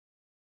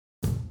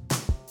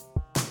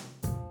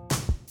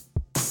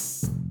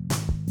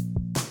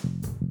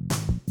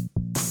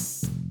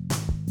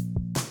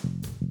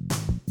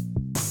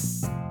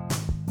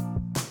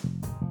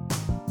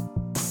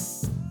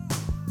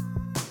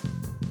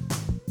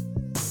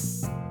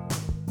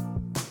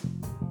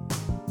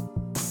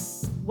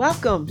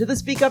Welcome to the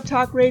Speak Up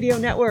Talk Radio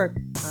Network.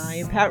 I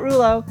am Pat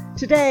Rulo.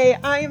 Today,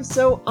 I am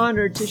so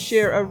honored to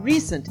share a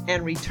recent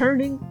and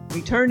returning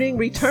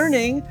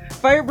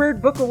Firebird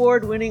Book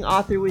Award winning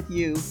author with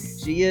you.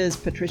 She is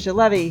Patricia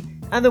Leavy,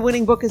 and the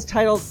winning book is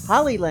titled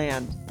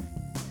Hollyland.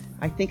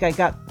 I think I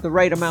got the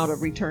right amount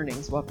of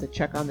returnings. We'll have to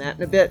check on that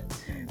in a bit.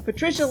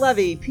 Patricia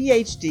Leavy,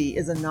 Ph.D,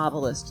 is a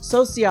novelist,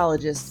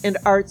 sociologist, and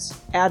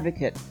arts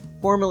advocate.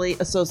 Formerly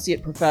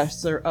Associate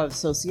Professor of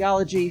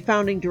Sociology,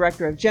 Founding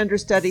Director of Gender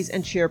Studies,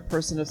 and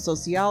Chairperson of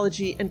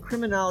Sociology and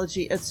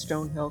Criminology at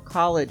Stonehill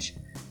College.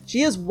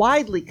 She is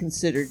widely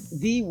considered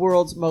the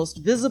world's most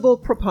visible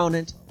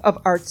proponent of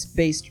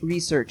arts-based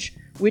research,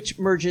 which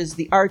merges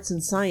the arts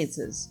and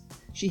sciences.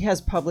 She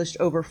has published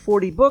over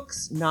 40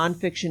 books,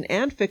 nonfiction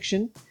and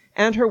fiction,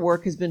 and her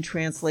work has been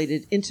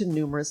translated into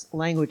numerous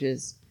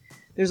languages.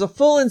 There's a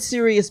full and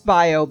serious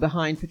bio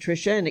behind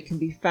Patricia, and it can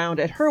be found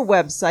at her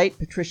website,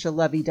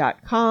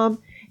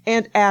 patricialeavy.com,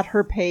 and at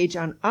her page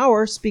on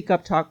our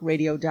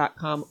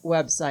speakuptalkradio.com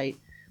website.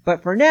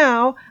 But for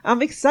now,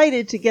 I'm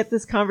excited to get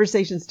this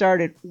conversation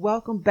started.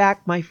 Welcome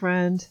back, my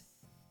friend.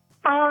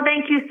 Oh,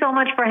 thank you so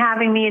much for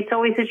having me. It's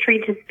always a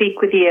treat to speak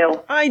with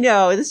you. I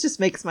know. This just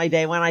makes my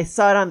day. When I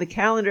saw it on the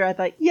calendar, I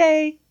thought,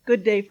 yay,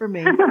 good day for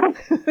me.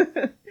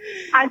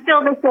 I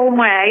feel the same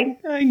way.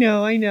 I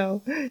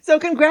know. So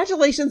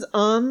congratulations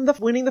on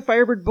winning the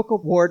Firebird Book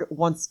Award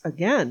once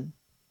again.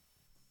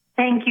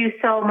 Thank you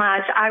so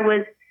much. I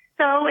was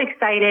so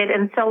excited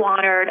and so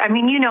honored. I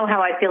mean, you know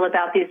how I feel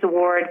about these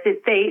awards.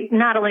 They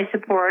not only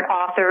support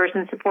authors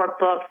and support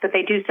books, but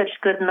they do such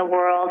good in the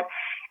world.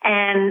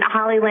 And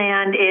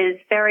Hollyland is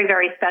very,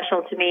 very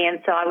special to me.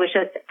 And so I was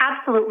just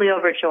absolutely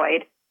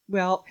overjoyed.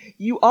 Well,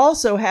 you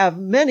also have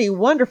many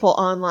wonderful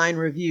online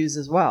reviews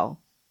as well.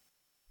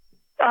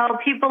 Oh,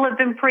 people have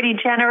been pretty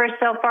generous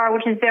so far,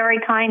 which is very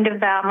kind of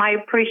them. I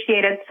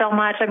appreciate it so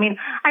much. I mean,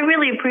 I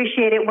really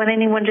appreciate it when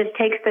anyone just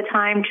takes the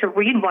time to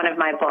read one of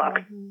my books.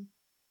 Mm-hmm.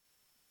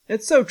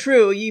 It's so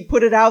true. You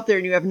put it out there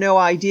and you have no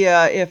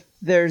idea if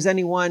there's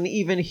anyone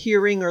even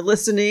hearing or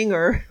listening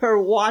or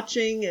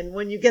watching. And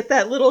when you get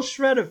that little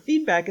shred of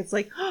feedback, it's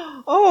like,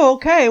 oh,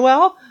 okay,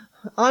 well,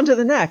 on to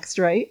the next,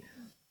 right?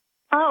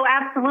 Oh,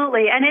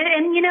 absolutely. And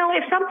you know,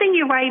 if something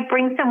you write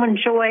brings someone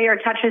joy or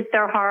touches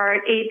their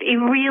heart, it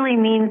really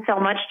means so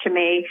much to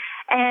me.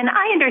 And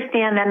I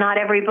understand that not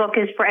every book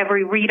is for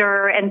every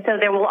reader. And so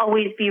there will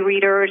always be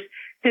readers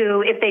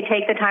who, if they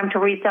take the time to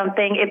read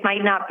something, it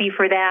might not be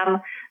for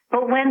them.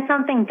 But when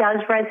something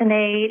does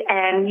resonate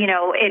and, you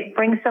know, it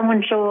brings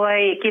someone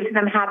joy, it gives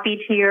them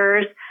happy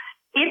tears,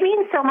 it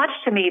means so much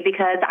to me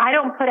because I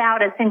don't put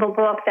out a single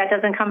book that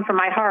doesn't come from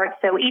my heart.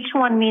 So each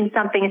one means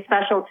something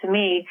special to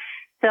me.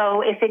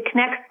 So if it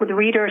connects with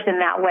readers in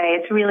that way,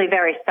 it's really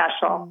very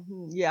special.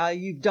 Mm-hmm. Yeah,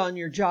 you've done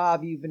your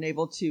job. You've been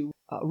able to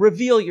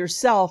reveal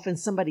yourself and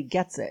somebody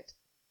gets it.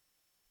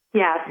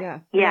 Yes,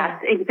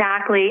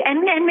 exactly.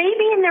 And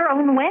maybe in their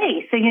own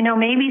way. So, you know,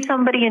 maybe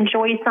somebody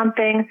enjoys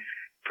something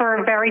for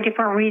a very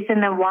different reason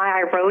than why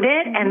I wrote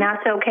it. And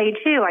that's okay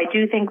too. I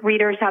do think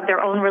readers have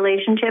their own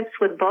relationships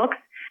with books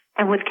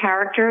and with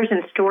characters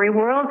and story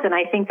worlds. And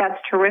I think that's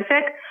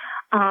terrific.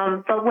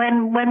 But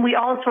when we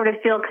all sort of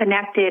feel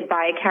connected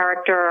by a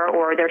character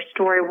or their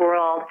story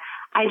world,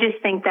 I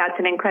just think that's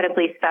an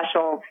incredibly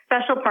special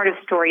part of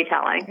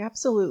storytelling.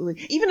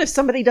 Absolutely. Even if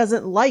somebody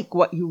doesn't like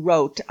what you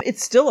wrote, it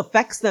still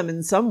affects them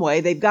in some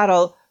way. They've got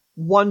to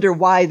wonder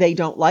why they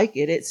don't like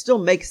it. It still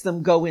makes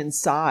them go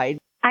inside.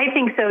 I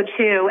think so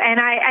too. And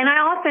I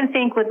often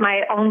think with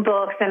my own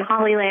books, and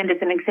Hollyland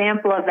is an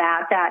example of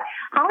that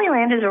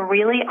Hollyland is a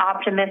really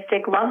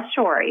optimistic love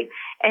story.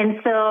 And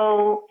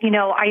so, you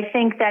know, I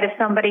think that if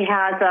somebody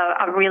has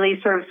a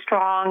really sort of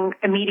strong,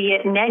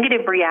 immediate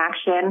negative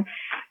reaction,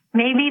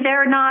 maybe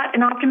they're not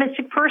an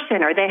optimistic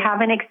person, or they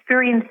haven't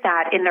experienced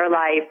that in their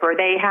life, or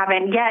they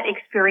haven't yet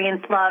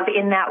experienced love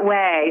in that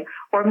way,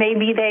 or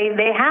maybe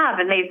they have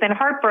and they've been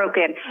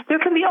heartbroken. There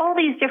can be all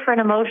these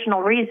different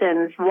emotional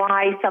reasons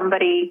why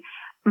somebody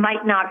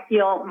might not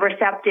feel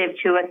receptive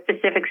to a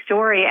specific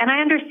story. And I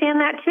understand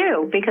that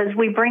too, because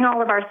we bring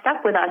all of our stuff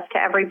with us to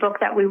every book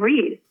that we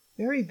read.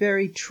 Very,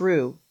 very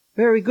true.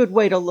 Very good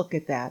way to look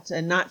at that,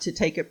 and not to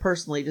take it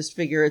personally. Just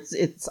figure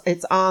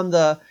it's on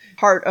the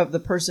heart of the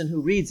person who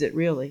reads it,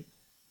 really.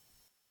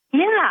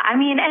 Yeah, I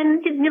mean,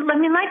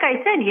 like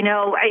I said, you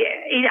know,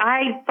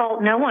 I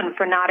fault no one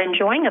for not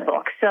enjoying a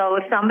book. So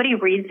if somebody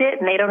reads it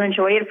and they don't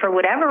enjoy it for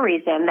whatever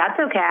reason, that's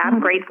okay. I'm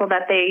grateful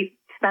that they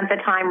spent the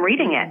time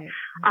reading it.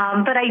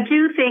 But I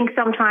do think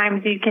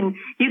sometimes you can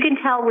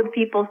tell with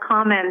people's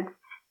comments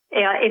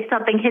if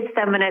something hits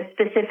them in a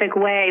specific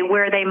way,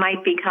 where they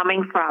might be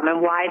coming from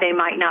and why they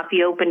might not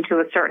be open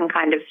to a certain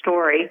kind of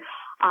story.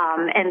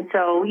 And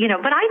so, you know,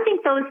 but I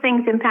think those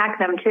things impact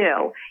them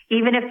too.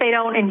 Even if they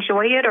don't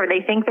enjoy it or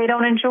they think they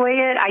don't enjoy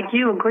it, I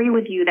do agree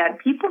with you that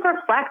people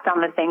reflect on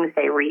the things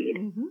they read.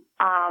 Mm-hmm.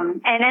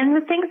 And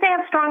the things they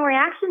have strong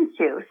reactions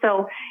to.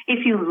 So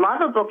if you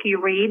love a book you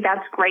read,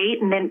 that's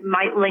great, and it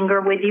might linger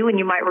with you and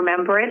you might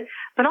remember it.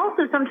 But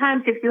also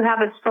sometimes if you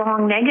have a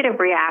strong negative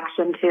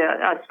reaction to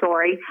a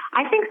story,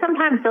 I think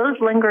sometimes those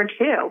linger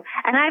too.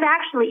 And I've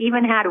actually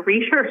even had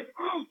readers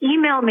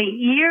email me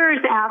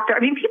years after,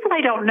 people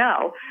I don't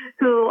know,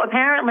 who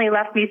apparently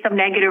left me some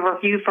negative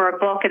review for a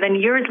book, and then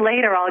years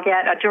later I'll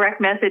get a direct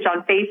message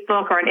on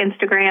Facebook or on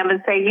Instagram and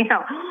say,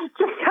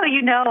 just so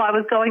you know, I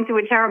was going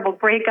through a terrible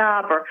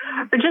breakup, or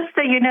just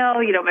so you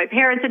know, my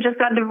parents had just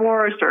gotten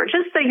divorced, or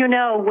just so you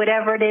know,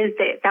 whatever it is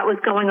that was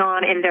going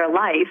on in their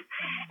life.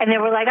 And they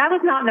were like, I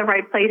was not in the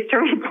right place to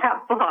read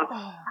that book.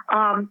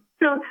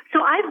 So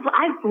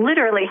I've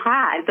literally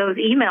had those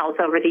emails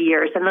over the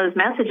years and those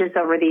messages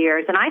over the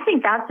years. And I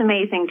think that's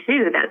amazing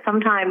too, that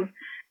sometimes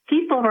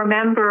people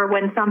remember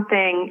when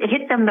something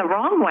hit them the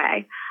wrong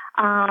way.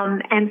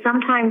 And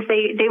sometimes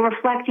they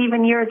reflect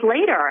even years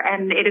later,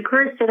 and it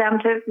occurs to them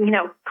to,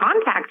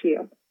 contact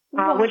you.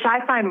 Which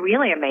I find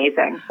really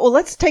amazing. Well,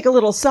 let's take a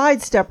little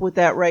sidestep with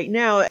that right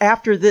now.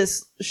 After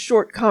this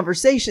short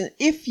conversation,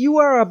 if you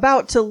are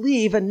about to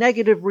leave a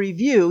negative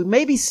review,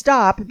 maybe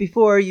stop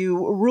before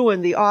you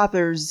ruin the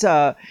author's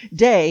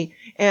day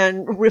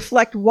and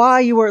reflect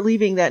why you are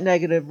leaving that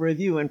negative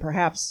review, and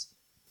perhaps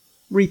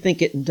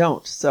rethink it and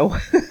don't. So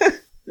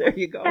there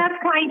you go. That's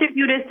kind of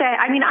you to say.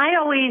 I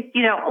always,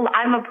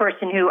 I'm a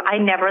person who I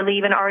never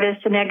leave an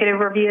artist a negative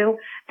review.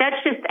 That's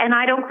just, and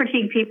I don't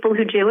critique people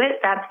who do it.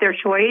 That's their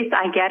choice.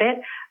 I get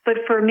it.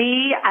 But for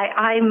me,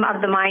 I'm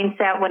of the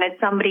mindset when it's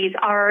somebody's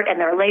art and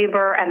their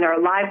labor and their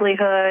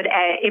livelihood,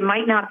 it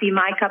might not be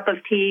my cup of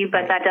tea,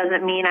 but that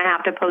doesn't mean I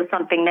have to post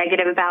something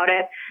negative about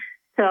it.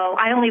 So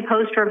I only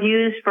post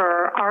reviews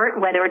for art,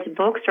 whether it's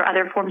books or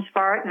other forms of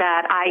art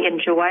that I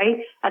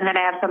enjoy and that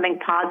I have something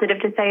positive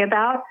to say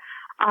about.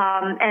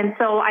 And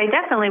so I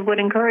definitely would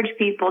encourage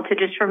people to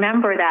just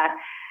remember that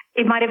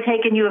it might have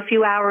taken you a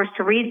few hours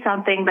to read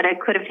something, but it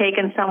could have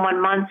taken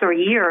someone months or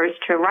years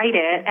to write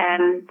it.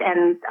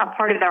 And a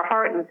part of their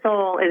heart and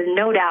soul is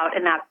no doubt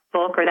in that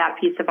book or that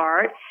piece of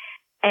art.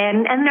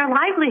 And their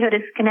livelihood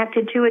is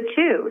connected to it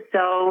too.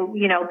 So,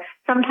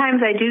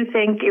 sometimes I do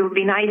think it would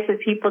be nice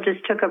if people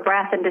just took a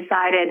breath and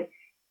decided,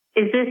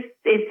 is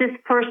this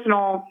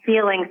personal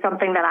feeling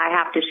something that I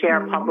have to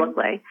share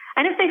publicly?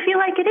 And if they feel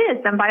like it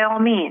is, then by all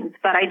means.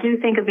 But I do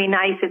think it'd be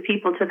nice if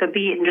people took a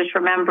beat and just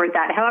remembered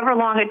that however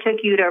long it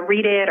took you to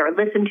read it or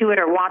listen to it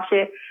or watch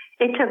it,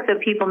 it took the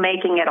people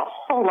making it a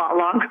whole lot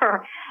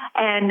longer.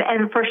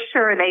 And for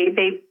sure, they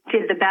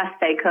did the best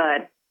they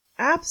could.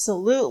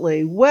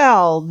 Absolutely.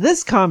 Well,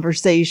 this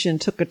conversation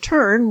took a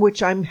turn,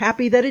 which I'm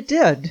happy that it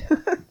did.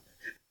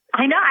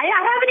 I know. I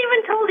haven't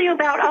even told you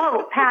about,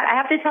 Pat, I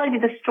have to tell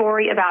you the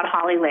story about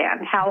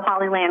Hollyland, how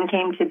Hollyland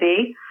came to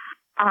be,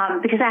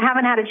 because I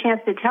haven't had a chance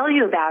to tell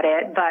you about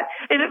it. But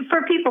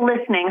for people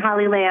listening,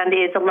 Hollyland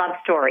is a love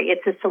story.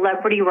 It's a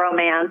celebrity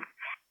romance.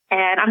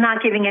 And I'm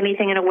not giving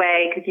anything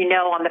away because,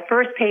 on the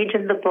first page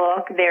of the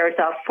book, there's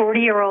a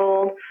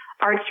 40-year-old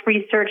arts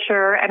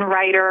researcher and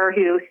writer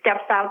who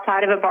steps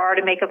outside of a bar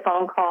to make a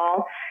phone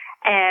call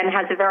and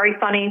has a very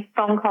funny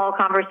phone call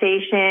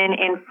conversation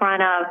in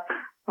front of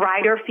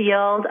Ryder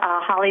Field, a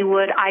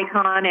Hollywood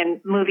icon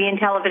and movie and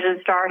television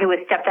star who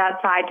has stepped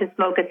outside to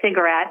smoke a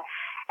cigarette.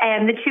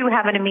 And the two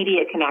have an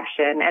immediate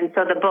connection. And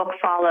so the book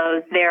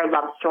follows their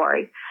love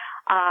story.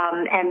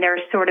 And their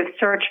sort of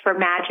search for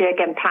magic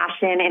and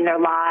passion in their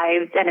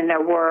lives and in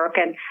their work.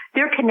 And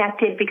they're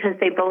connected because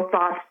they both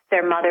lost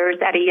their mothers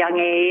at a young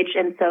age.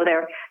 And so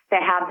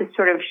they have this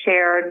sort of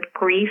shared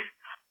grief.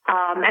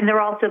 And they're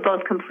also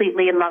both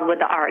completely in love with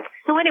the arts.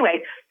 So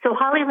anyway, so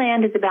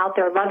Hollyland is about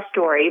their love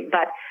story,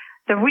 but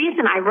the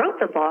reason I wrote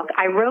the book,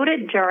 I wrote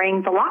it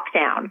during the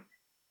lockdown.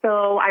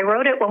 So I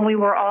wrote it when we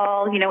were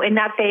all, in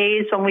that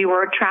phase when we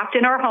were trapped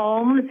in our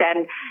homes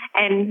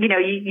and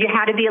you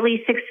had to be at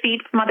least 6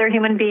 feet from other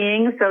human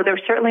beings. So there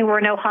certainly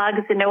were no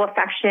hugs and no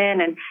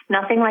affection and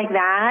nothing like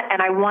that.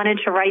 And I wanted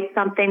to write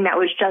something that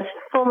was just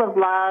full of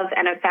love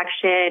and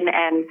affection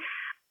and,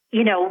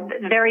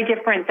 very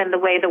different than the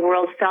way the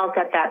world felt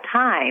at that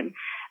time.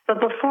 But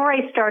before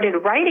I started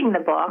writing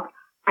the book,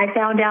 I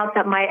found out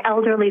that my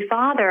elderly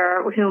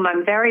father, whom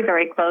I'm very,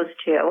 very close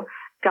to,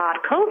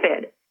 got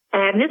COVID.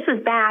 And this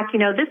was back,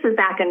 this was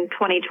back in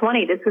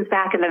 2020. This was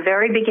back in the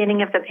very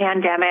beginning of the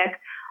pandemic,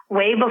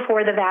 way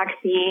before the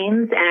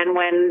vaccines. And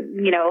when,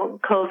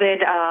 COVID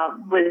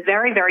was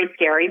very, very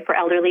scary for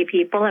elderly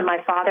people. And my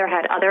father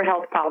had other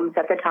health problems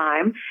at the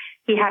time.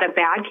 He had a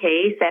bad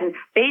case. And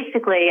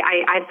basically,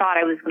 I thought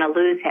I was going to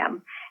lose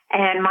him.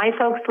 And my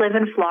folks live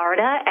in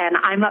Florida, and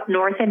I'm up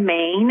north in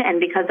Maine. And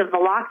because of the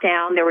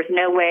lockdown, there was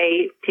no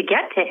way to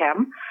get to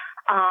him.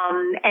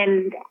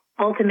 And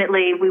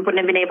ultimately, we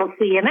wouldn't have been able to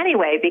see him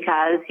anyway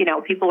because,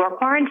 people were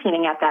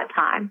quarantining at that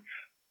time.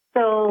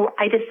 So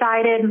I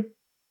decided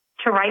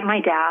to write my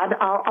dad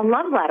a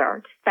love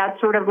letter, that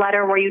sort of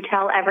letter where you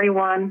tell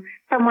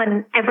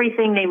someone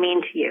everything they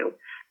mean to you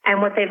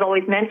and what they've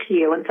always meant to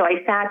you. And so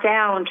I sat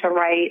down to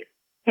write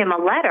him a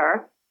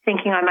letter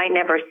thinking I might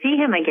never see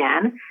him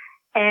again.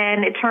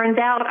 And it turns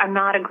out I'm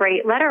not a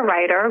great letter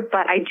writer,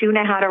 but I do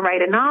know how to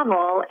write a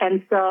novel.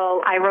 And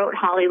so I wrote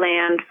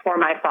Hollyland for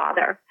my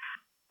father.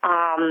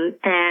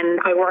 And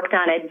I worked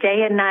on it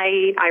day and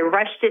night. I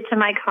rushed it to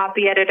my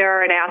copy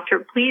editor and asked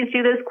her, please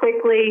do this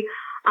quickly.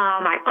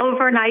 I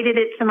overnighted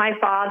it to my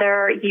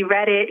father. He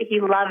read it. He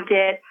loved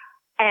it.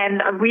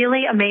 And a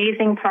really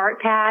amazing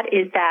part, Pat,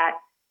 is that,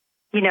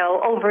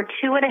 over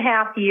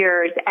 2.5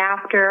 years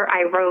after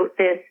I wrote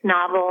this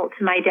novel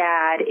to my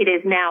dad, it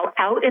is now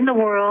out in the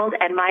world,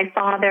 and my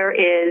father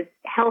is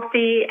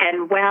healthy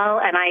and well,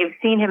 and I've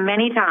seen him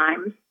many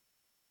times.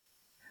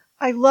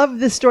 I love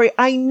this story.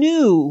 I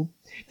knew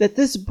that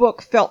this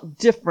book felt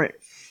different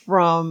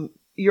from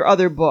your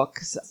other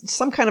books,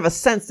 some kind of a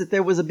sense that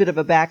there was a bit of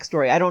a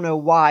backstory. I don't know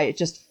why. It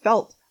just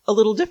felt a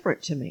little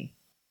different to me.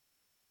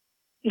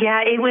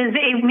 Yeah, it was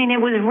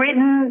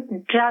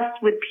written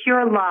just with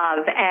pure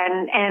love.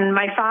 And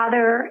my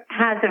father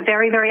has a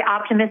very, very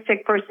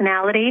optimistic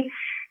personality.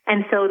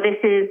 And so this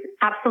is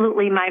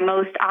absolutely my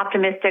most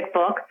optimistic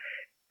book.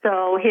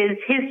 So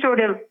his sort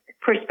of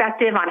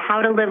perspective on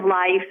how to live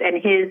life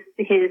and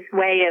his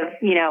way of,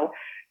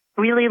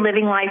 really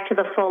living life to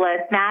the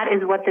fullest, that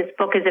is what this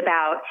book is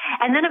about.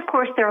 And then, of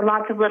course, there are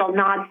lots of little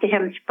nods to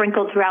him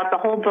sprinkled throughout the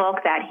whole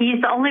book that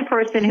he's the only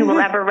person who will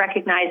ever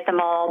recognize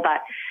them all.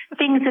 But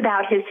things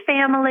about his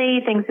family,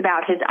 things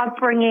about his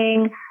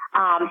upbringing,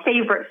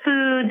 favorite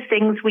foods,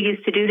 things we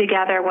used to do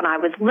together when I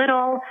was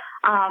little.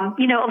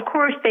 Of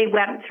course, they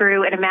went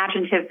through an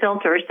imaginative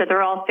filter, so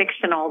they're all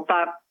fictional.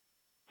 But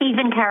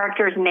even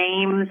characters'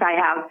 names, I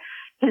have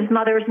his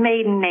mother's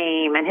maiden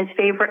name and his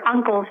favorite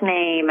uncle's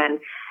name,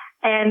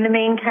 and the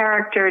main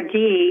character,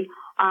 Dee,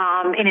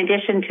 in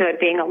addition to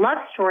it being a love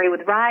story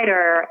with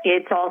Ryder,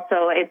 it's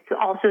also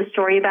a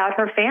story about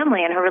her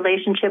family and her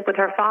relationship with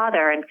her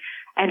father.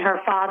 And her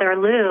father,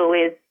 Lou,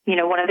 is,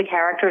 one of the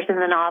characters in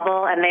the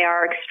novel, and they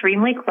are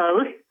extremely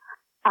close.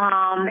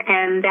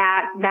 And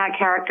that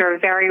character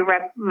very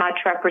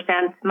much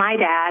represents my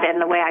dad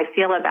and the way I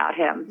feel about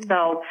him.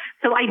 So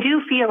I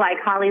do feel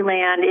like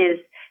Hollyland is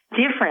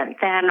different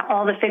than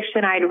all the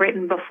fiction I'd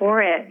written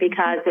before it,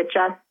 because it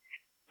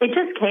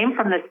just came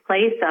from this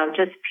place of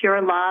just pure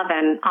love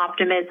and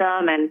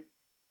optimism.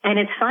 And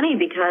it's funny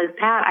because,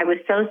 Pat, I was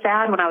so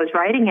sad when I was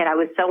writing it. I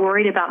was so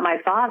worried about my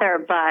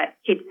father, but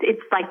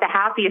it's like the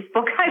happiest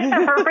book I've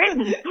ever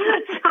written.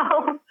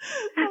 So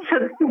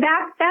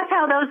that's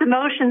how those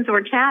emotions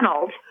were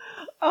channeled.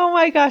 Oh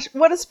my gosh,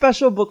 what a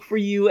special book for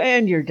you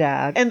and your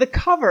dad. And the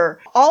cover,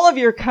 all of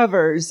your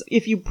covers,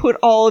 if you put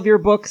all of your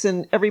books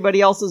and everybody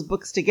else's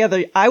books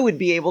together, I would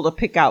be able to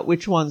pick out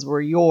which ones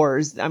were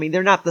yours. I mean,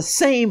 they're not the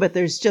same, but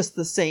there's just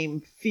the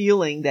same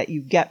feeling that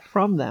you get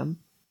from them.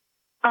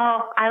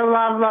 Oh, I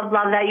love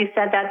that you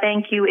said that.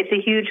 Thank you. It's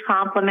a huge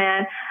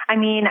compliment. I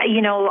mean,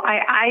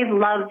 I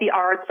love the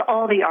arts,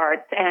 all the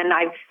arts, and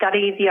I've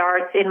studied the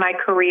arts in my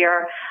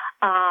career.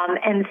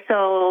 And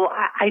so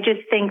I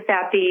just think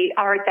that the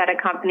art that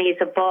accompanies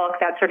a book,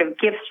 that sort of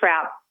gift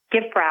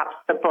wraps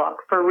the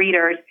book for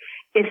readers,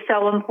 is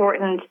so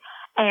important.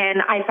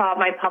 And I thought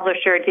my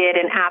publisher did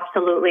an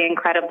absolutely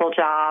incredible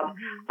job.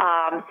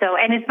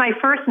 And it's my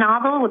first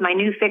novel with my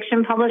new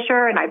fiction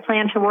publisher, and I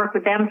plan to work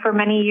with them for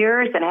many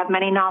years and have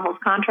many novels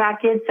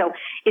contracted. So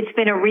it's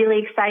been a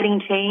really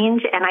exciting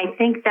change. And I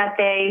think that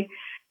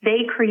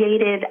they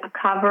created a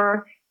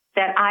cover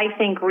that I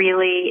think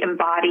really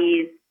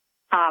embodies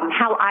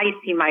how I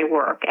see my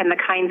work and the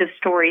kinds of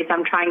stories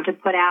I'm trying to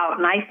put out.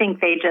 And I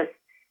think they just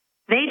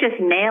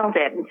nailed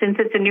it. And since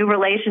it's a new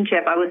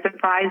relationship, I was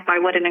surprised by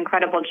what an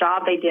incredible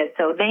job they did.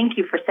 So thank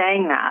you for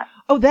saying that.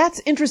 Oh,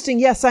 that's interesting.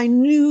 Yes, I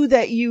knew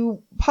that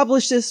you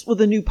published this with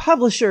a new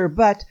publisher,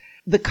 but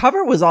the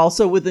cover was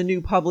also with a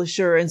new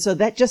publisher. And so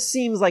that just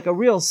seems like a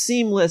real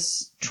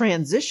seamless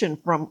transition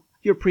from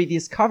your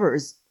previous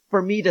covers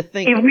for me to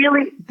think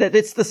that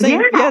it's the same.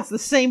 Yeah, it's the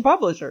same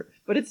publisher,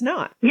 but it's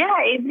not. Yeah,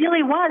 it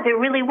really was. It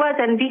really was.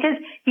 And because,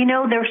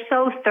 they're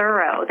so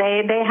thorough,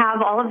 they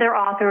have all of their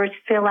authors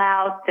fill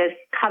out this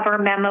cover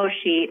memo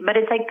sheet, but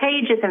it's like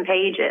pages and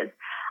pages,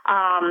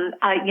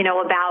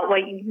 about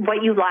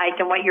what you like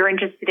and what you're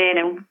interested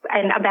in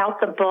and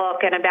about the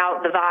book and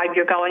about the vibe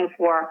you're going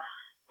for.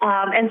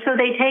 And so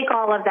they take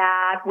all of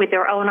that with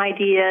their own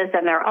ideas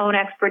and their own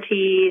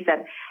expertise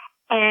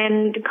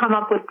and come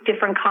up with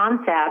different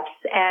concepts.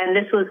 And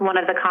this was one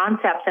of the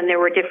concepts, and there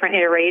were different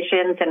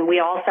iterations, and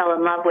we all fell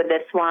in love with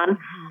this one.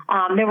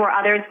 There were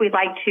others we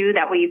liked too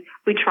that we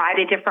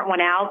tried a different one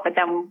out, but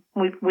then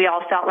we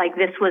all felt like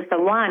this was the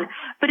one.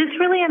 But it's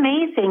really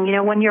amazing,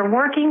 when you're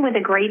working with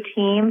a great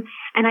team,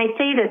 and I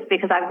say this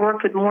because I've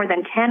worked with more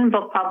than 10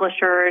 book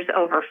publishers,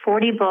 over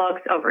 40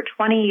 books, over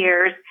 20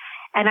 years,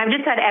 and I've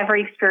just had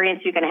every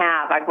experience you can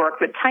have. I've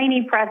worked with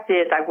tiny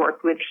presses. I've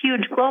worked with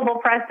huge global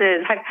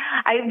presses.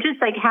 I've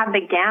just had the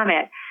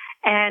gamut.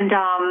 And,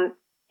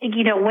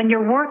 when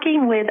you're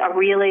working with a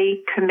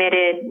really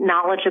committed,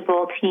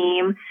 knowledgeable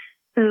team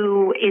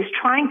who is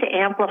trying to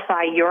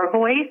amplify your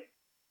voice,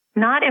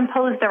 not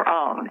impose their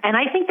own. And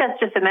I think that's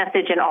just a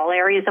message in all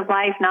areas of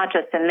life, not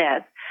just in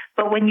this.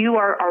 But when you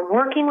are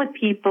working with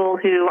people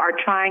who are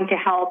trying to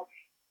help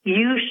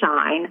you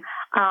shine,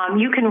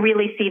 you can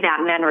really see that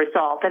in end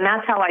result. And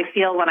that's how I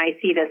feel when I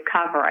see this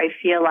cover. I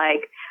feel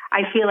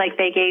like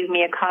they gave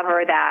me a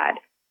cover that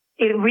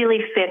it really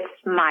fits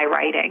my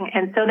writing.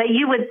 And so that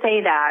you would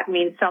say that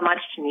means so much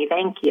to me.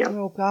 Thank you.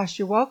 Oh, gosh,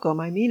 you're welcome.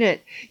 I mean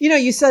it.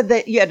 You said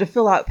that you had to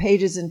fill out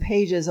pages and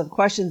pages of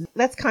questions.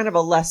 That's kind of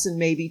a lesson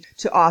maybe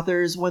to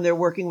authors when they're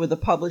working with a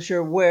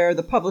publisher, where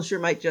the publisher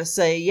might just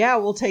say, yeah,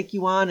 we'll take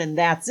you on, and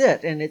that's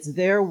it. And it's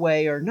their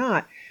way or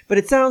not. But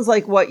it sounds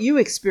like what you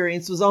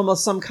experienced was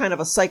almost some kind of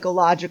a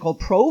psychological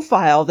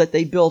profile that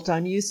they built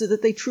on you so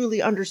that they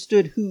truly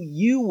understood who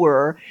you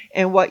were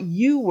and what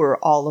you were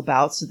all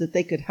about so that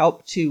they could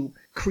help to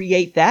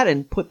create that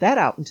and put that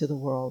out into the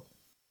world.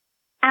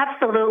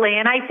 Absolutely.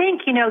 And I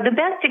think, the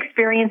best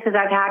experiences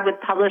I've had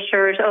with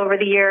publishers over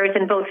the years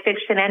in both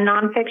fiction and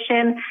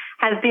nonfiction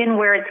have been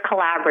where it's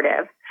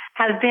collaborative,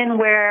 has been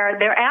where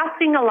they're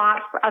asking a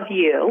lot of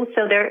you.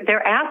 So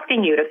they're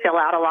asking you to fill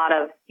out a lot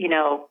of,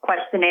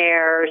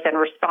 questionnaires and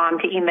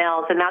respond to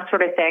emails and that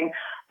sort of thing.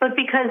 But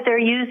because they're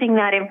using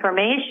that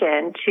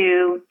information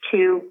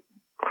to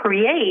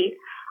create,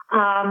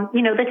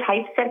 the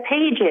typeset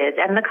pages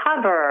and the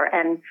cover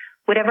and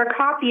whatever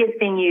copy is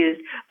being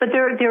used, but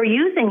they're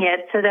using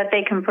it so that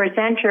they can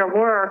present your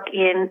work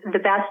in the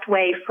best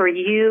way for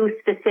you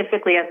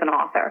specifically as an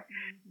author.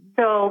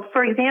 So,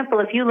 for example,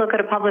 if you look at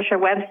a publisher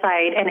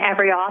website and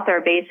every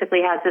author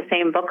basically has the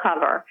same book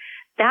cover,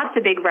 that's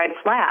a big red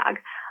flag.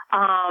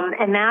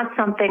 And that's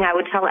something I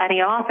would tell any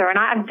author, and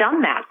I've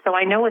done that, so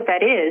I know what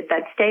that is,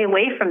 that stay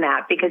away from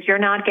that because you're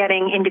not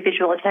getting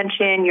individual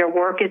attention, your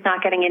work is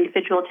not getting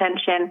individual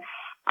attention.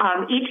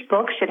 Each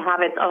book should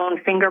have its own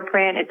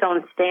fingerprint, its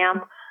own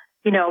stamp.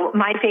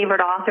 My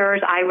favorite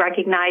authors, I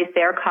recognize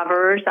their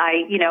covers.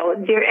 I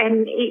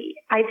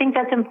think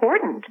that's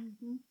important.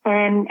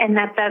 Mm-hmm. And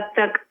that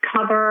the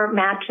cover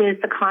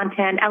matches the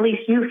content, at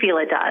least you feel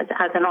it does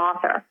as an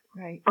author.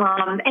 Right.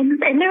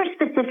 And there are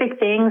specific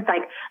things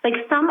like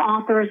some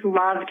authors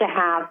love to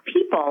have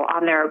people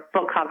on their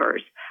book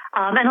covers.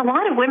 And a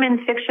lot of women's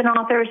fiction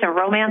authors and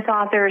romance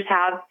authors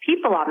have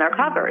people on their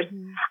covers.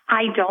 Mm-hmm.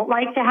 I don't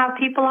like to have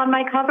people on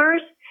my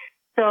covers.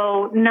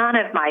 So none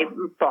of my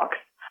books,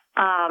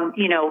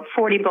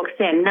 40 books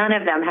in, none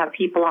of them have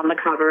people on the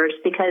covers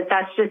because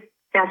that's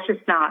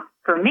just not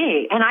for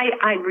me. And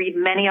I read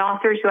many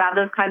authors who have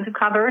those kinds of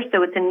covers,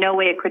 so it's in no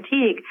way a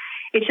critique.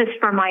 It's just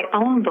for my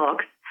own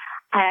books.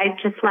 I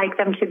just like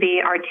them to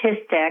be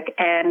artistic,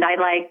 and I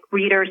like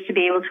readers to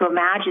be able to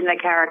imagine the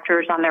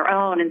characters on their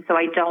own, and so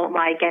I don't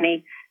like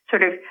any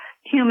sort of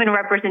human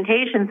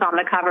representations on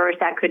the covers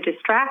that could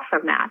distract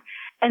from that.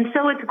 And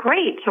so it's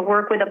great to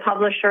work with a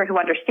publisher who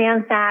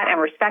understands that and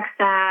respects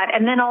that,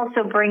 and then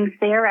also brings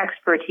their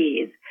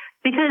expertise,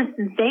 because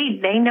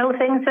they know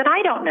things that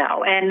I don't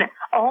know, and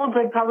all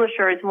good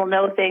publishers will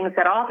know things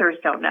that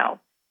authors don't know.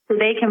 So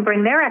they can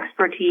bring their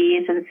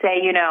expertise and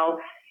say,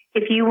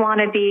 if you want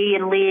to be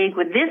in league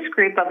with this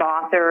group of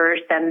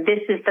authors, then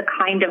this is the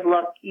kind of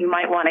look you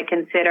might want to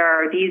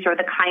consider. These are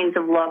the kinds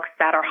of looks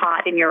that are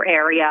hot in your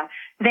area.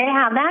 They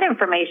have that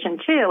information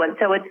too. And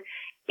so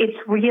it's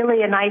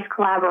really a nice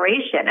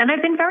collaboration. And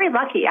I've been very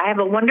lucky. I have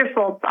a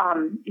wonderful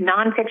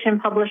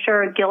nonfiction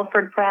publisher,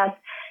 Guilford Press,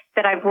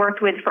 that I've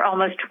worked with for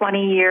almost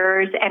 20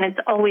 years. And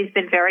it's always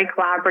been very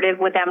collaborative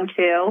with them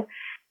too.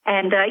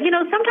 And,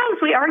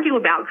 sometimes we argue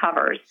about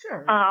covers.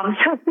 Sure.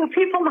 So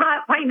people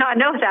might not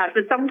know that,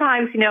 but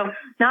sometimes,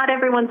 not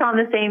everyone's on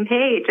the same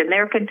page, and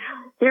there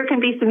can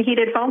be some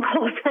heated phone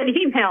calls and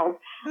emails.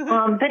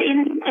 But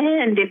in the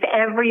end, if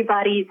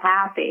everybody's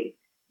happy,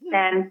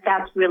 then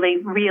that's really,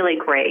 really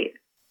great.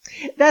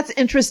 That's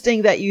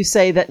interesting that you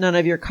say that none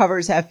of your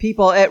covers have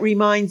people. It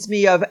reminds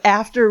me of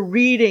after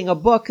reading a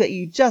book that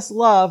you just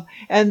love,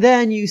 and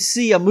then you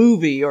see a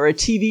movie or a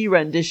TV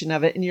rendition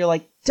of it, and you're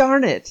like,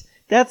 darn it.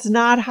 That's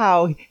not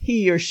how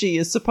he or she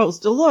is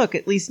supposed to look,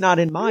 at least not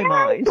in my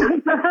mind.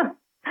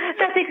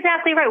 That's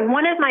exactly right.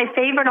 One of my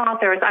favorite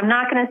authors, I'm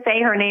not going to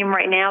say her name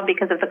right now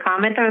because of the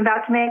comment I'm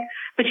about to make,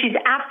 but she's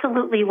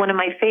absolutely one of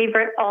my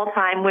favorite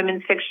all-time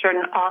women's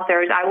fiction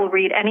authors. I will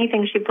read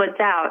anything she puts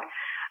out,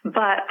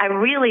 but I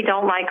really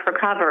don't like her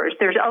covers.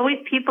 There's always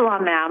people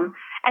on them,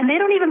 and they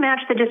don't even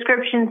match the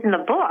descriptions in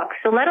the book,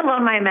 so let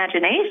alone my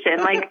imagination.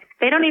 Like,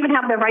 they don't even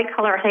have the right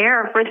color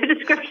hair for the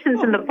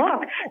descriptions in the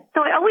book.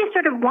 So I always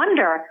sort of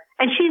wonder,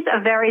 and she's a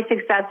very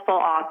successful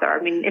author.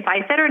 I mean, if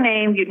I said her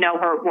name, you'd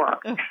know her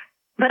work.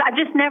 But I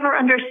just never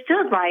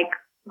understood,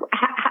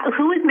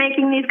 who is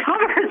making these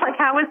covers? Like,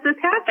 how is this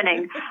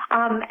happening?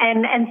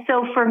 And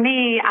so for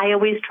me, I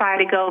always try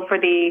to go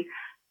for the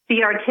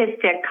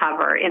artistic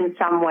cover in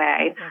some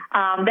way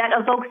that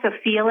evokes a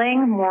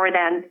feeling more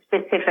than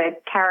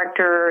specific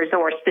characters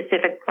or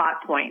specific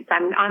plot points.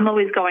 I'm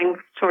always going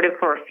sort of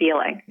for a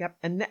feeling. Yep,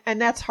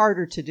 and that's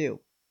harder to do.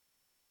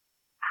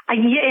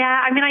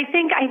 Yeah, I mean,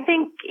 I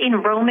think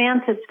in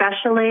romance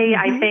especially,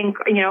 I think,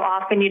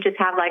 often you just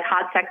have like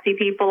hot, sexy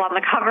people on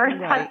the cover. Right.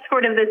 That's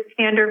sort of the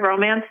standard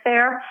romance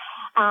there.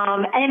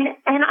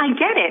 And I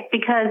get it,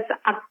 because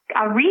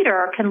a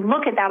reader can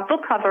look at that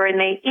book cover and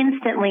they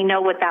instantly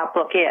know what that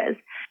book is.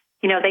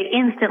 They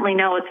instantly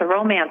know it's a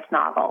romance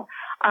novel.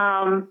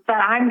 But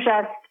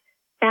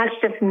that's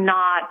just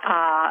not,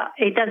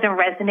 it doesn't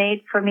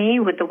resonate for me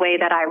with the way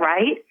that I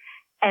write.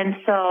 And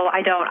so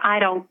I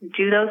don't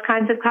do those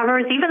kinds of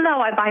covers, even though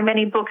I buy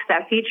many books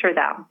that feature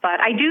them. But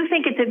I do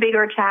think it's a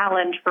bigger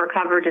challenge for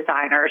cover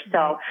designers.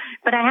 So,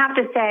 but I have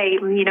to say,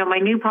 my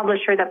new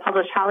publisher that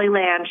published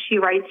Hollyland, She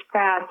Writes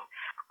Press,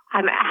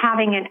 I'm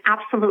having an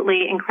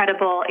absolutely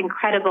incredible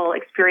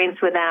experience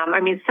with them. I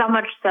mean, so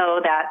much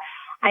so that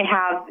I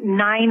have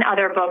 9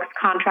 other books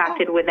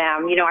contracted with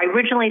them. I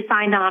originally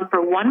signed on for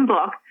 1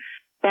 book.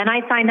 Then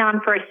I signed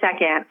on for a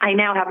second. I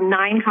now have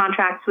 9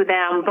 contracts with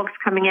them, books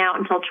coming out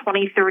until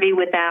 2030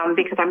 with them,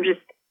 because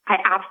I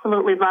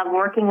absolutely love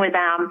working with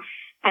them.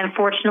 And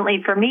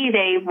fortunately for me,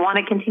 they want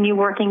to continue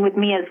working with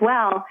me as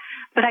well.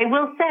 But I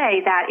will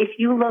say that if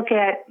you look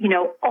at,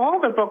 all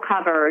the book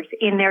covers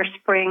in their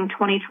spring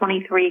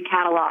 2023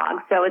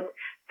 catalog, so it's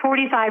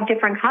 45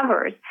 different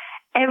covers,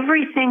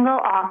 every single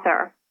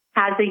author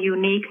has a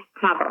unique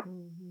cover,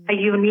 a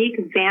unique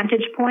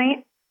vantage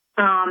point.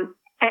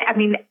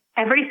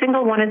 Every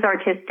single one is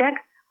artistic.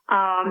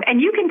 And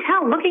you can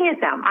tell looking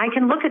at them. I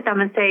can look at them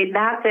and say,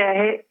 that's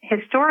a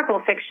historical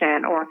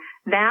fiction, or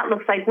that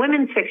looks like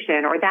women's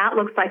fiction, or that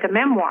looks like a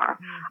memoir.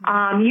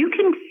 You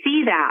can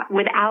see that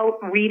without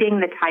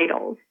reading the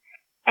titles.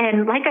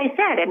 And like I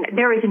said, and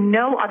there is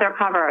no other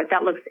cover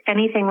that looks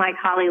anything like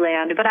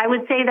Hollyland, but I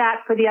would say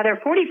that for the other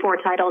 44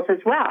 titles as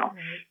well.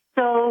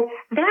 So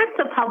that's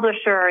a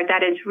publisher that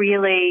is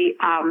really,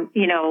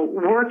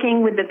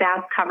 working with the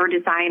best cover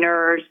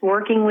designers,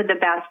 working with the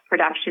best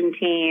production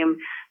team,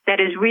 that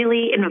is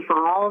really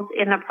involved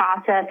in the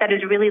process, that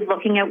is really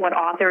looking at what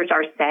authors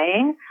are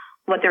saying,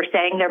 what they're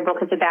saying their book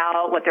is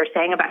about, what they're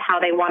saying about how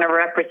they want to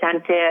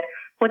represent it,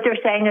 what they're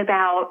saying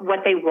about what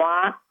they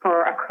want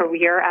for a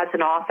career as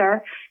an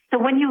author. So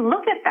when you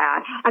look at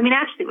that,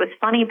 actually it was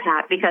funny,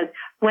 Pat, because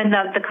when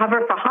the cover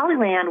for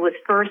Hollyland was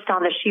first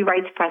on the She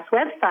Writes Press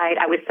website,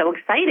 I was so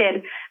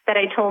excited that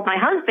I told my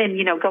husband,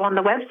 go on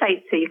the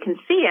website so you can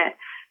see it.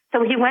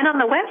 So he went on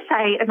the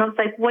website and I was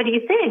like, what do you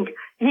think?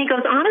 And he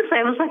goes, honestly,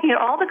 I was looking at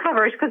all the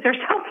covers because they're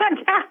so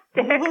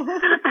fantastic.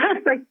 I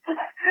was like,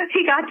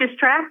 he got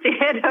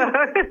distracted.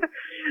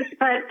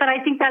 But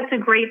I think that's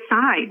a great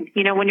sign,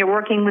 when you're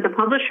working with a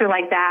publisher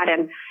like that.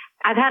 And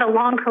I've had a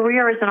long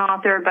career as an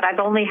author, but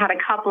I've only had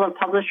a couple of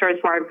publishers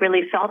where I've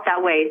really felt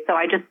that way. So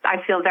I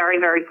feel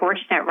very, very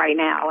fortunate right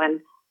now. And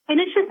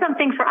it's just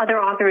something for other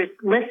authors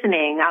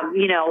listening.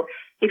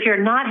 If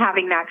you're not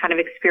having that kind of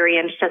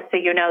experience, just so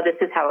you know, this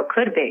is how it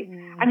could be.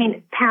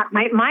 Pat,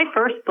 my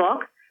first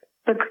book,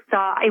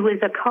 it was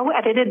a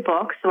co-edited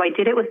book. So I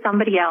did it with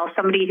somebody else,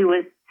 somebody who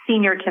was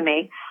senior to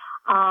me.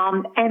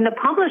 And the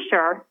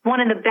publisher, one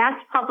of the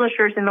best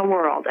publishers in the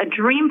world, a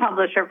dream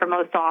publisher for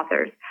most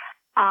authors,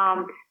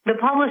 the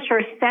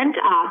publisher sent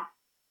us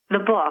the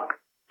book,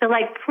 the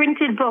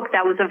printed book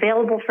that was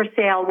available for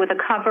sale with a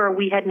cover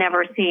we had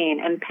never seen.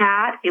 And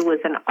Pat, it was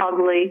an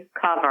ugly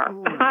cover.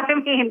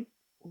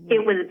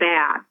 It was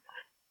bad.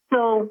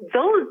 So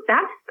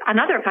that's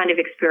another kind of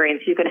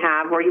experience you can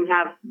have where you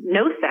have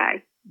no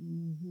say.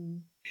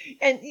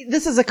 And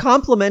this is a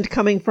compliment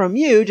coming from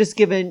you, just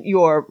given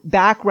your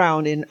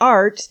background in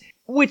art,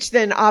 which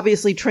then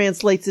obviously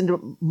translates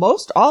into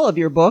most all of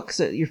your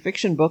books, your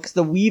fiction books,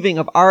 the weaving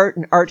of art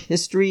and art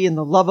history and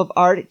the love of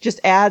art. It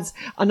just adds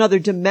another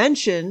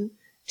dimension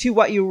to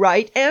what you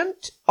write and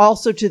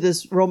also to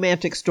this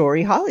romantic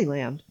story,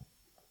 Hollyland.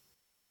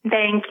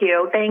 Thank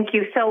you.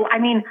 So,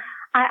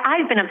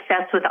 I've been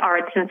obsessed with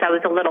art since I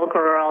was a little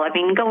girl.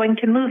 Going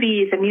to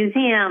movies and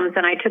museums,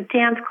 and I took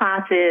dance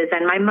classes,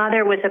 and my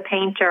mother was a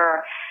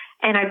painter.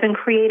 And I've been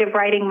creative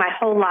writing my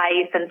whole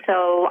life. And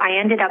so I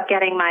ended up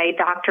getting my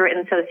doctorate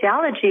in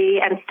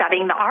sociology and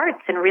studying the arts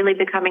and really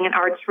becoming an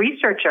arts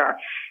researcher.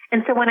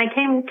 And so when I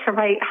came to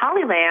write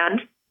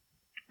Hollyland,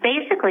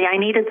 basically I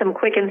needed some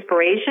quick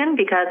inspiration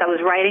because I was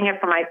writing it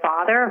for my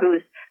father,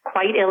 who's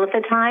quite ill at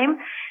the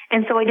time.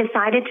 And so I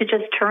decided to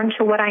just turn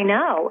to what I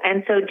know.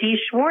 And so Dee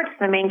Schwartz,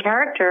 the main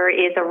character,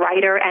 is a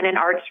writer and an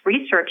arts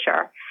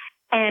researcher.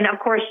 And of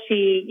course,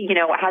 she,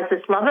 has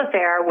this love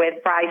affair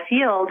with Bry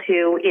Field,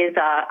 who is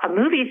a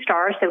movie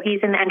star. So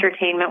he's in the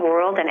entertainment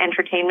world, and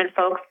entertainment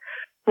folks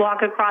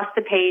walk across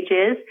the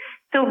pages.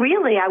 So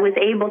really, I was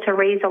able to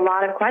raise a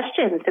lot of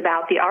questions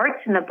about the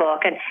arts in the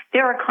book. And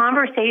there are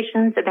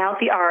conversations about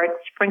the arts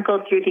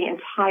sprinkled through the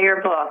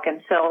entire book. And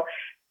so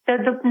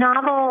the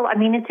novel,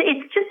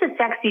 it's just a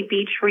sexy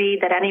beach read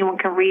that anyone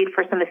can read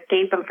for some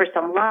escape and for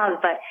some love,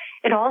 but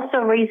it also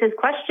raises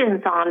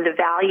questions on the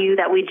value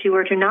that we do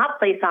or do not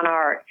place on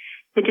art,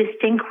 the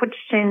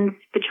distinctions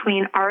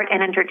between art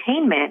and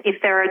entertainment, if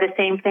they're the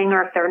same thing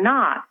or if they're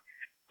not,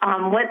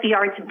 what the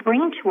arts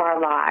bring to our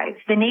lives,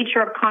 the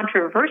nature of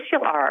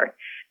controversial art,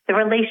 the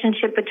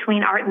relationship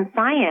between art and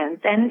science,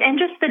 and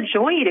just the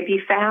joy to be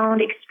found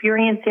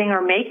experiencing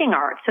or making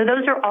art. So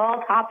those are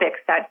all topics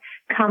that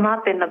come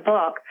up in the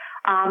book.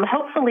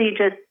 Hopefully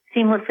just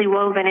seamlessly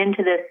woven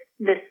into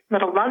this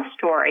little love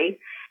story.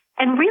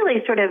 And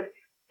really sort of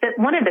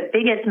one of the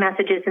biggest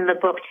messages in the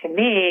book to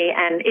me,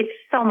 and it's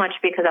so much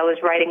because I was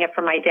writing it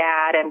for my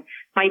dad, and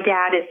my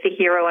dad is the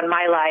hero in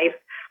my life.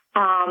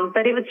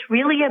 But it was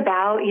really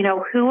about,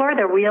 who are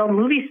the real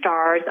movie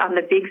stars on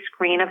the big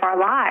screen of our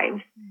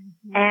lives.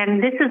 Mm-hmm.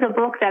 And this is a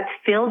book that's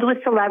filled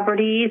with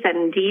celebrities,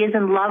 and Dee is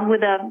in love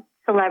with a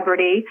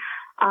celebrity.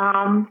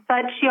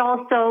 But she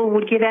also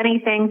would give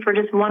anything for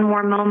just one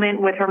more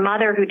moment with her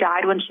mother, who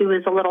died when she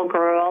was a little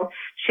girl.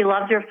 She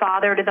loves her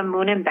father to the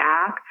moon and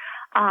back.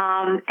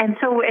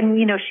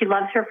 She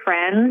loves her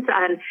friends.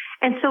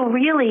 And so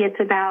really it's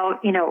about,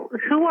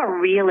 who are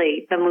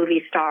really the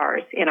movie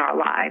stars in our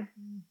lives.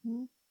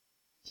 Mm-hmm.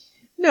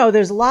 No,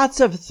 there's lots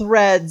of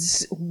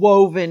threads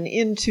woven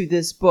into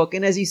this book.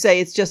 And as you say,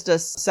 it's just a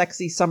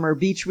sexy summer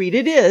beach read.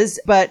 It is,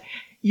 but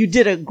you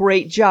did a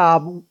great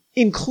job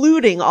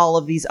including all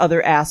of these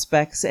other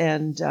aspects,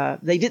 and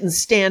they didn't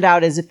stand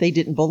out as if they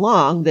didn't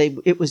belong.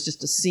 It was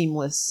just a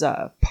seamless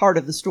part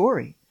of the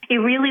story. It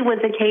really was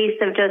a case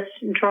of just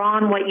draw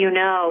on what you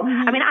know.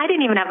 Mm-hmm. I mean, I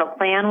didn't even have a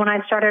plan when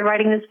I started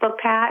writing this book,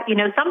 Pat.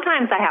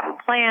 Sometimes I have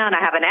a plan, I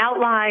have an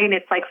outline,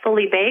 it's like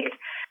fully baked.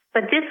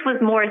 But this was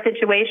more a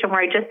situation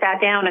where I just sat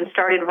down and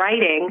started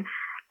writing,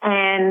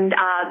 and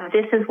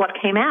this is what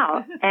came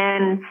out.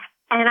 And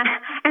I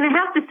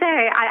have to say,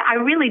 I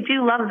really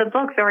do love the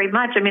book very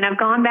much. I mean, I've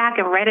gone back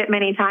and read it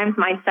many times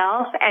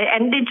myself,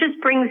 and it just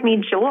brings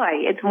me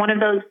joy. It's one of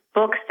those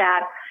books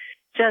that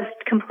just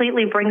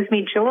completely brings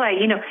me joy.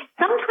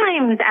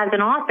 Sometimes as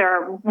an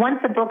author,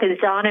 once a book is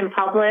done and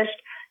published,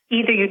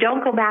 either you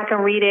don't go back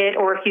and read it,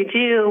 or if you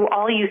do,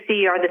 all you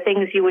see are the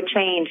things you would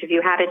change if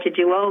you had it to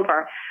do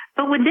over.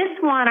 But with this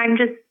one, I'm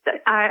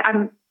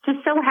just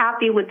so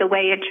happy with the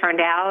way it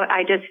turned out.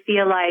 I just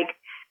feel like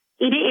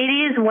it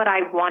is what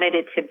I wanted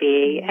it to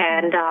be.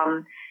 And,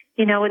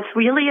 it's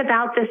really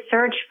about this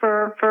search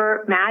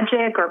for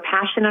magic or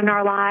passion in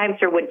our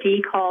lives, or what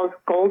Dee calls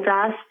gold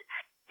dust.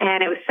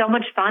 And it was so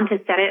much fun to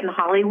set it in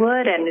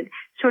Hollywood. And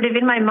sort of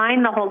in my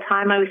mind the whole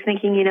time I was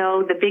thinking,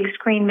 the big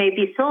screen may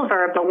be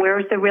silver, but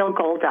where's the real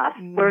gold dust?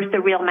 Mm-hmm. Where's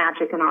the real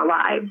magic in our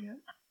lives? Yeah.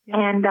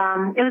 Yeah. And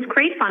it was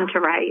great fun to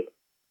write.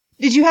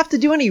 Did you have to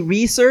do any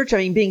research? I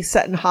mean, being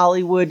set in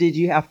Hollywood, did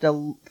you have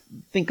to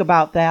think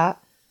about that?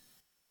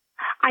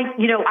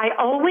 I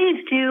always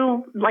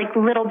do like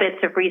little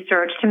bits of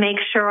research to make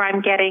sure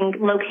I'm getting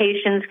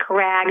locations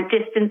correct,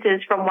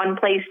 distances from one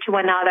place to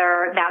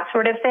another, that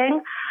sort of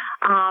thing.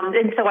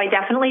 And so I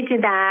definitely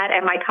did that.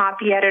 And my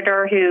copy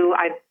editor, who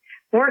I've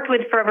worked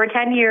with for over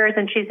 10 years,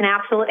 and she's an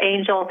absolute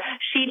angel,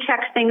 she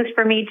checks things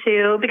for me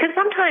too. Because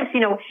sometimes,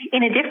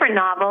 in a different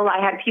novel,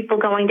 I had people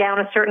going down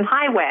a certain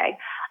highway.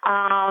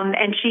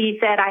 And she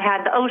said I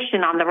had the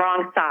ocean on the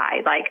wrong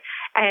side.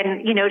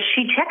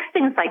 She checks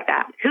things like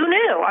that. Who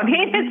knew? I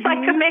mean, it's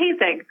like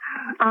amazing.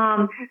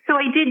 So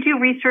I did do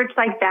research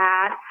like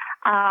that.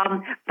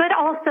 But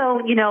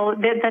also,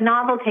 the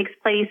novel takes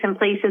place in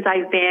places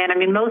I've been. I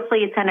mean,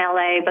 mostly it's in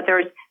LA, but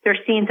there's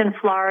scenes in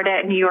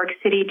Florida and New York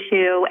City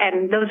too.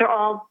 And those are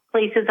all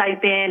places I've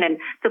been, and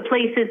the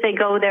places they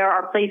go there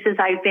are places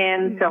I've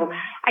been. So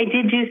I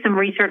did do some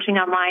researching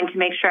online to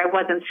make sure I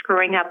wasn't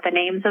screwing up the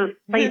names of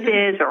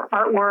places or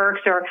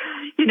artworks, or,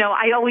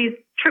 I always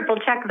triple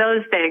check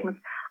those things.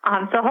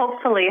 So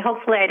hopefully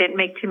I didn't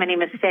make too many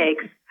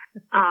mistakes.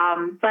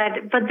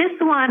 But this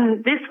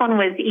one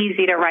was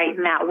easy to write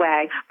in that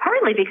way,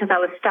 partly because I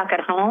was stuck at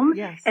home.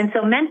 Yes. And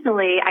so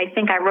mentally, I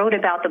think I wrote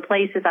about the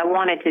places I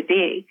wanted to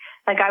be.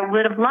 Like, I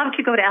would have loved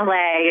to go to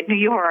LA and New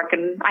York,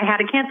 and I had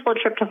to cancel a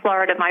trip to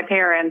Florida with my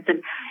parents.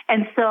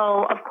 And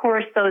so, of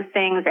course, those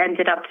things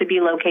ended up to be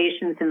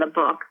locations in the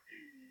book.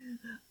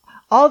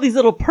 All these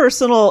little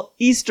personal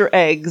Easter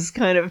eggs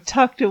kind of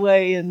tucked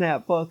away in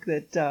that book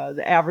that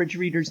the average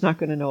reader's not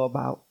going to know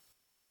about.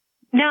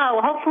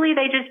 No, hopefully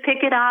they just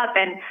pick it up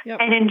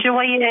and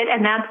enjoy it,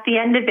 and that's the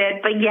end of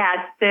it. But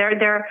yes,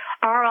 there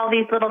are all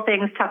these little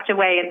things tucked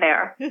away in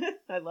there.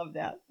 I love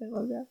that.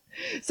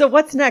 So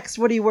what's next?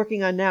 What are you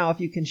working on now,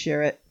 if you can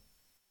share it?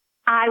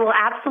 I will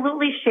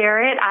absolutely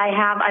share it. I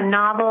have a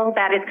novel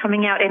that is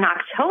coming out in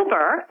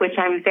October, which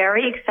I'm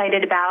very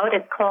excited about.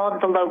 It's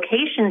called The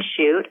Location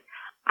Shoot.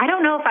 I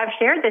don't know if I've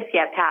shared this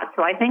yet, Pat,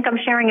 so I think I'm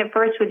sharing it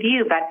first with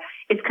you, but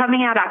it's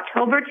coming out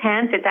October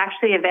 10th. It's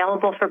actually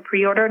available for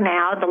pre-order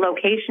now, The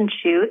Location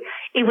Shoot.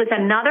 It was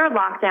another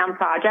lockdown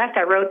project.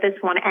 I wrote this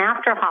one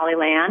after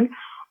Hollyland.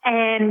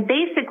 And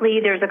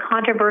basically, there's a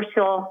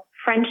controversial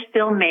French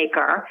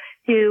filmmaker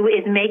who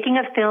is making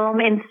a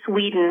film in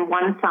Sweden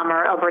one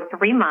summer over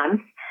 3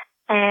 months.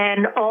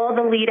 And all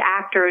the lead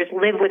actors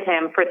live with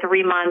him for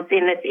 3 months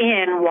in this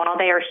inn while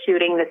they are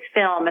shooting this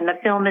film. And the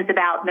film is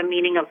about the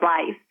meaning of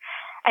life.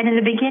 And in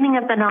the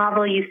beginning of the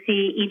novel, you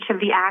see each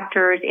of the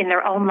actors in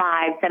their own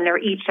lives, and they're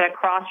each at a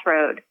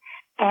crossroad.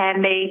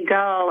 And they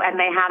go and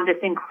they have this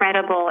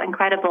incredible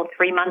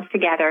 3 months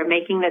together,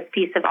 making this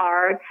piece of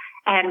art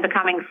and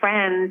becoming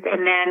friends.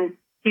 And then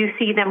you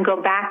see them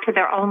go back to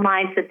their own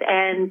lives at the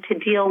end to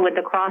deal with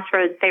the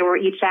crossroads they were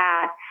each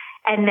at.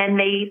 And then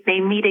they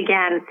meet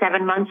again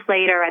 7 months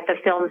later at the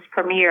film's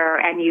premiere,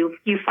 and you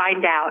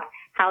find out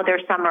how their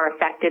summer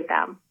affected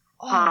them.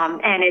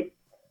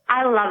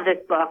 I love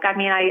this book. I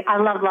mean, I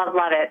love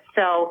it.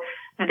 So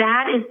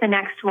that is the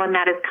next one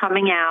that is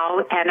coming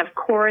out. And of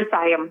course,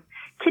 I am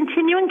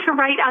continuing to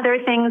write other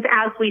things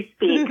as we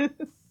speak.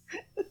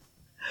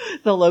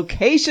 The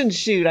location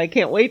shoot. I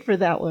can't wait for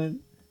that one.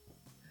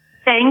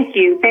 Thank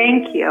you.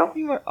 Thank you.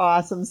 You are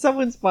awesome. So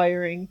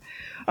inspiring.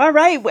 All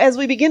right. As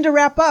we begin to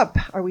wrap up,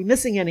 are we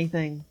missing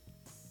anything?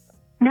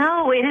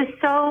 No, it is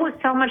so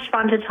much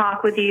fun to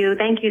talk with you.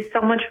 Thank you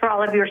so much for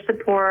all of your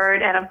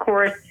support. And of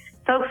course,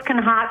 folks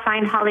can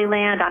find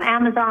Hollyland on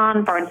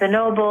Amazon, Barnes &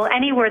 Noble,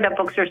 anywhere that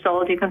books are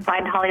sold, you can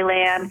find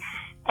Hollyland.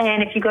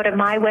 And if you go to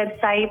my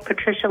website,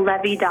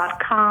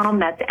 patricialeavy.com,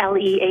 that's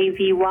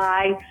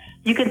Leavy,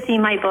 you can see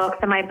my books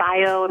and my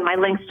bio and my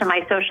links to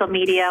my social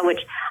media,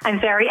 which I'm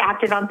very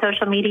active on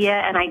social media,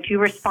 and I do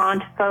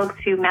respond to folks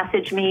who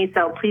message me,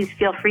 so please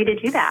feel free to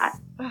do that.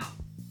 Oh,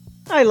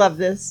 I love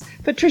this.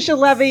 Patricia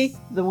Leavy,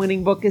 the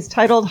winning book is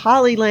titled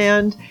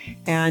Hollyland,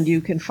 and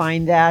you can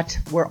find that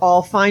where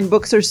all fine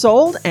books are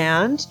sold,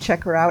 and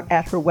check her out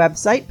at her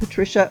website,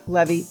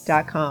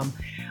 patricialeavy.com.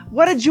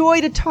 What a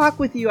joy to talk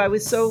with you. I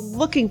was so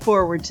looking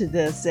forward to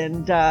this.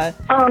 And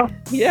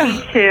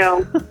me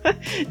too.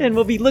 And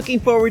we'll be looking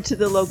forward to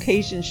the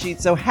location shoot.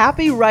 So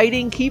happy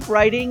writing, keep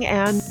writing,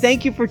 and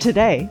thank you for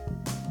today.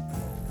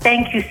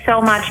 Thank you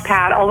so much,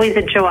 Pat. Always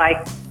a joy.